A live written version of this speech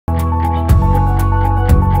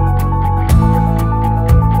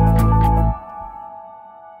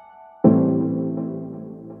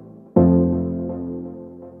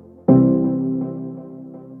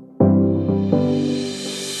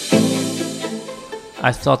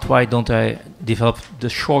I thought, why don't I develop the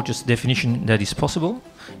shortest definition that is possible,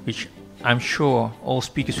 which I'm sure all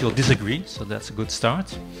speakers will disagree, so that's a good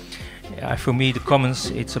start. For me, the commons,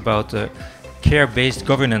 it's about care-based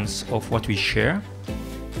governance of what we share.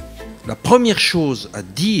 La première chose à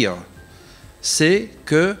dire, c'est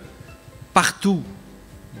que partout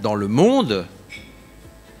dans le monde,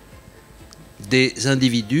 des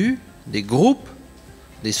individus, des groupes,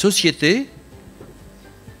 des sociétés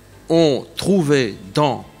ont trouvé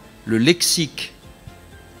dans le lexique,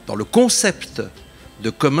 dans le concept de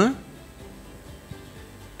commun,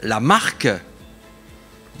 la marque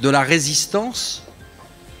de la résistance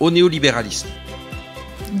au néolibéralisme.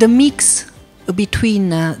 The mix between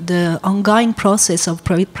the ongoing process of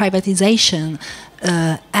privatization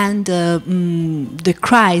and the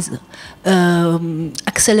crisis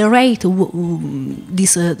accelerate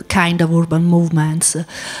this kind of urban movements.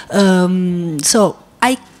 So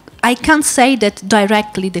I can't say that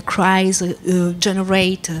directly the crisis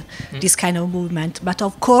generate this kind of movement, but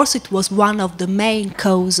of course it was one of the main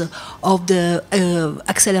causes of the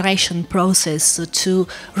acceleration process to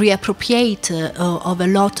reappropriate of a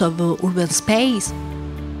lot of urban space.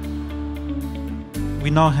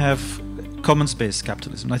 We now have commons-based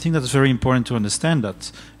capitalism. I think that's very important to understand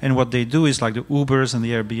that. And what they do is, like the Ubers and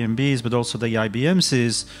the Airbnbs, but also the IBMs,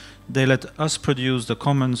 is they let us produce the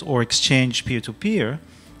commons or exchange peer-to-peer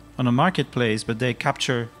on a marketplace, but they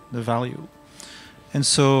capture the value. And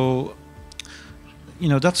so, you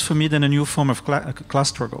know, that's for me then a new form of class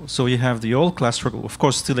struggle. So you have the old class struggle, of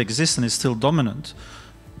course, still exists and is still dominant,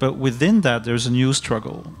 but within that there's a new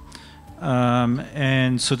struggle.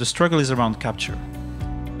 And so the struggle is around capture.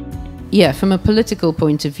 Yeah, from a political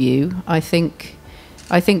point of view, I think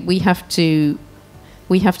we have to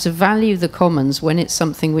value the commons when it's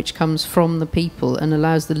something which comes from the people and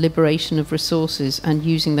allows the liberation of resources and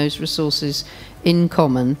using those resources in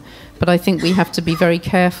common. But I think we have to be very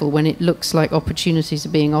careful when it looks like opportunities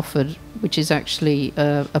are being offered, which is actually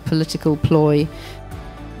a political ploy.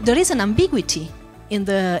 There is an ambiguity in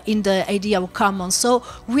the idea of commons, so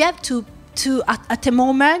we have to at the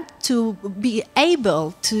moment to be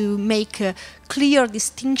able to make a clear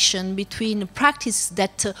distinction between practices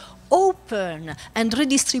that open and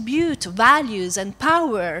redistribute values and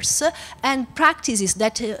powers and practices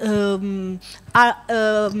that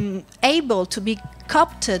are able to be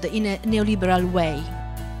co-opted in a neoliberal way.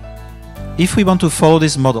 If we want to follow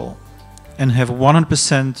this model and have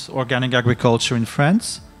 100% organic agriculture in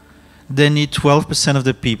France, they need 12% of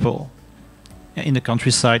the people in the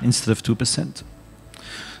countryside instead of 2%.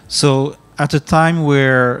 So at a time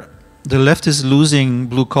where the left is losing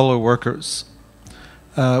blue-collar workers,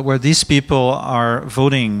 where these people are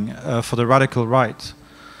voting for the radical right,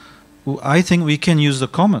 I think we can use the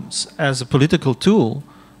commons as a political tool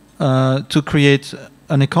to create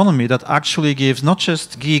an economy that actually gives not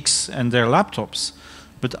just geeks and their laptops,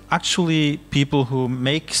 but actually people who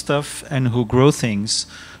make stuff and who grow things.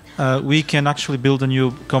 We can actually build a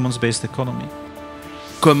new commons-based economy.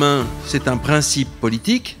 Commun, c'est un principe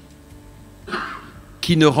politique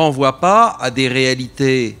qui ne renvoie pas à des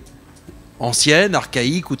réalités anciennes,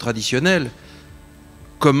 archaïques ou traditionnelles.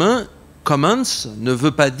 Commons ne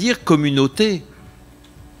veut pas dire communauté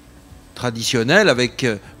traditionnelle avec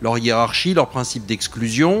leur hiérarchie, leur principe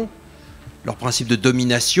d'exclusion, leur principe de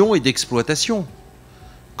domination et d'exploitation.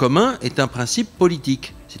 Commun est un principe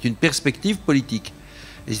politique, c'est une perspective politique.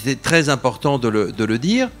 Et c'était très important de le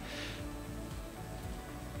dire,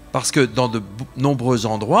 parce que dans de nombreux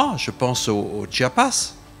endroits, je pense au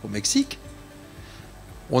Chiapas, au Mexique,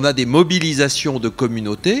 on a des mobilisations de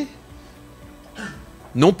communautés,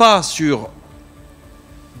 non pas sur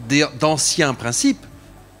d'anciens principes,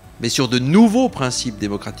 mais sur de nouveaux principes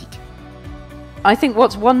démocratiques. I think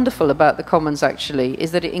what's wonderful about the commons actually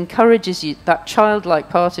is that it encourages you, that childlike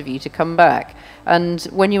part of you, to come back. And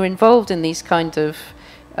when you're involved in these kind of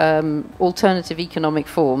alternative economic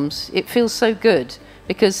forms, it feels so good.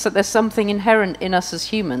 Because there's something inherent in us as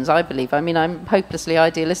humans, I believe. I mean, I'm hopelessly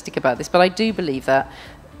idealistic about this, but I do believe that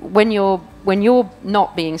when you're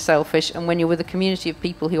not being selfish and when you're with a community of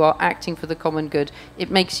people who are acting for the common good, it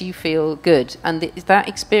makes you feel good. And that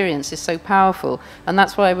experience is so powerful. And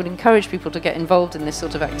that's why I would encourage people to get involved in this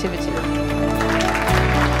sort of activity.